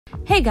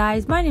Hey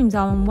guys, my name's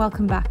Al and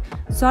welcome back.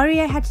 Sorry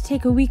I had to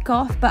take a week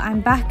off, but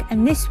I'm back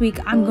and this week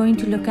I'm going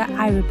to look at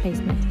eye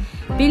replacement.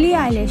 Billie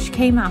Eilish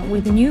came out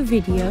with a new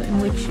video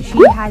in which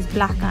she has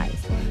black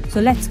eyes.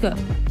 So let's go.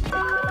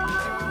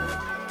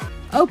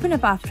 Open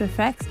up After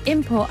Effects,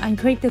 import and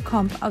create the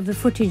comp of the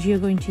footage you're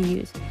going to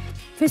use.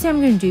 First thing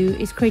I'm going to do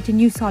is create a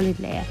new solid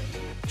layer.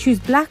 Choose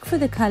black for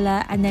the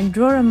colour and then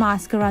draw a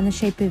mask around the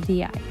shape of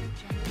the eye.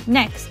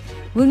 Next,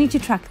 we'll need to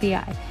track the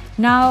eye.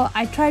 Now,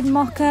 I tried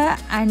Mocha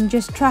and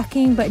just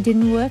tracking, but it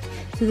didn't work.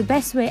 So the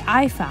best way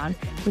I found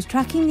was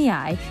tracking the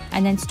eye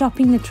and then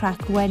stopping the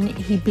track when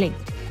he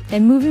blinked.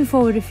 Then moving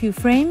forward a few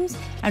frames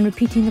and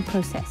repeating the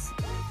process.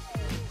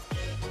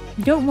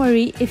 Don't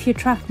worry if your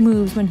track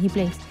moves when he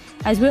blinks,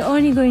 as we're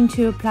only going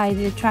to apply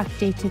the track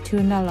data to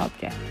a null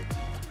object.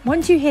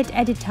 Once you hit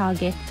Edit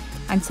Target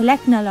and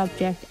select Null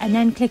Object and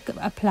then click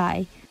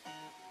Apply,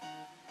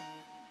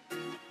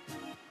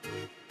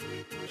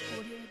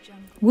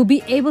 we'll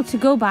be able to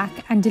go back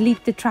and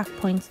delete the track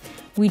points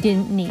we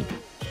didn't need.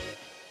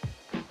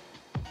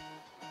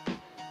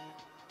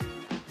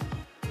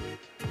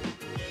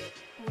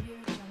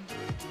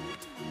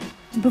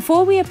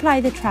 Before we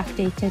apply the track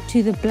data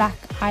to the black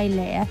eye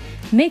layer,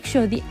 make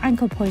sure the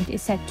anchor point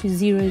is set to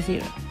 0,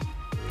 0.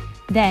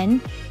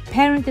 Then,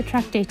 parent the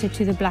track data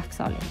to the black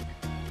solid.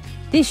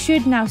 This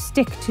should now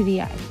stick to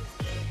the eye.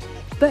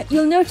 But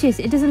you'll notice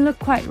it doesn't look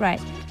quite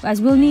right,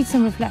 as we'll need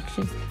some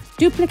reflections.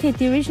 Duplicate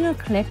the original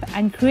clip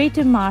and create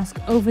a mask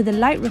over the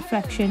light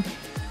reflection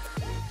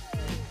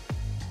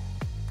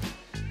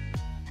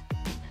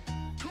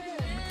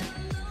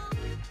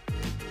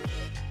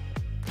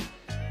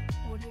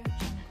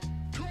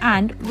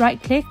and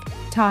right-click,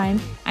 time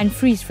and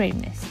freeze frame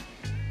this.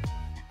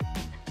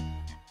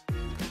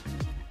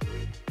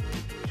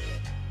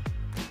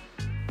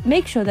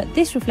 Make sure that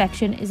this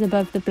reflection is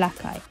above the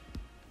black eye.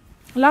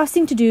 Last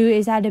thing to do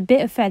is add a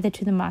bit of feather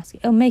to the mask.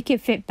 It'll make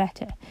it fit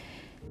better.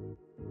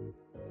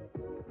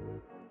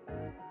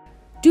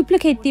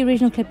 Duplicate the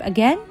original clip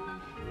again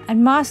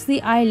and mask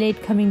the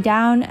eyelid coming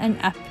down and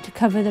up to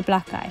cover the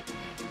black eye.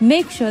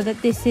 Make sure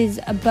that this is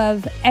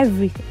above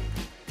everything.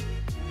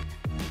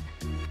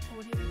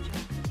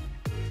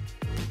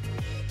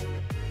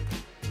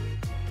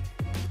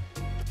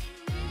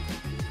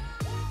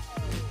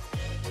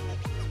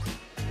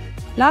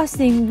 Last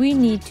thing we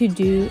need to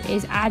do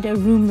is add a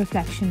room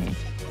reflection in.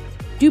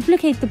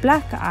 Duplicate the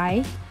black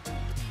eye,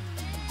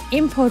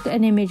 import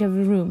an image of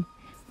a room.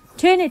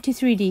 Turn it to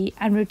 3D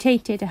and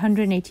rotate it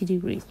 180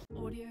 degrees.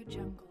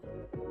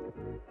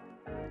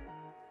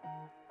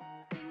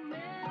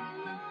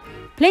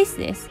 Place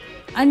this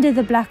under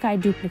the black eye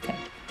duplicate.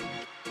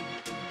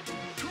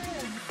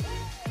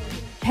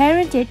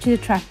 Parent it to the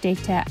track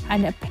data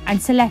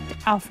and select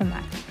Alpha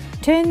Matte.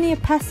 Turn the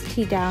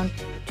opacity down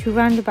to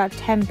around about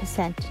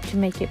 10% to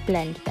make it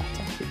blend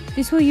better.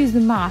 This will use the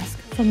mask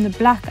from the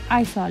black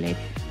eye solid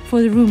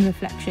for the room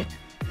reflection.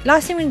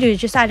 Last thing we're going to do is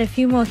just add a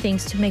few more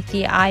things to make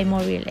the eye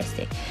more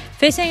realistic.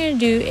 First thing I'm going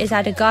to do is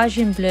add a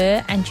Gaussian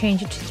blur and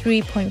change it to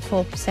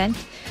 3.4%.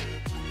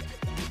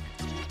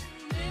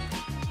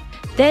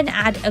 Then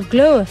add a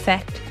glow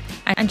effect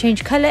and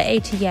change color A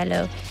to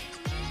yellow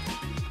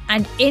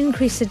and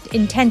increase the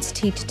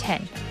intensity to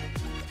 10.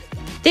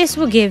 This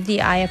will give the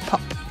eye a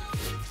pop.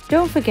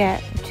 Don't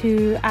forget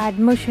to add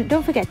motion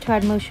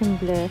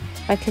blur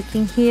by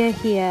clicking here,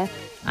 here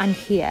and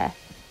here.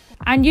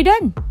 And you're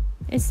done.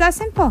 It's that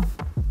simple.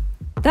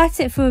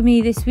 That's it for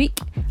me this week.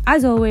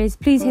 As always,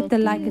 please hit the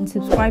like and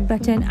subscribe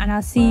button and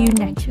I'll see you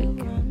next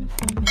week.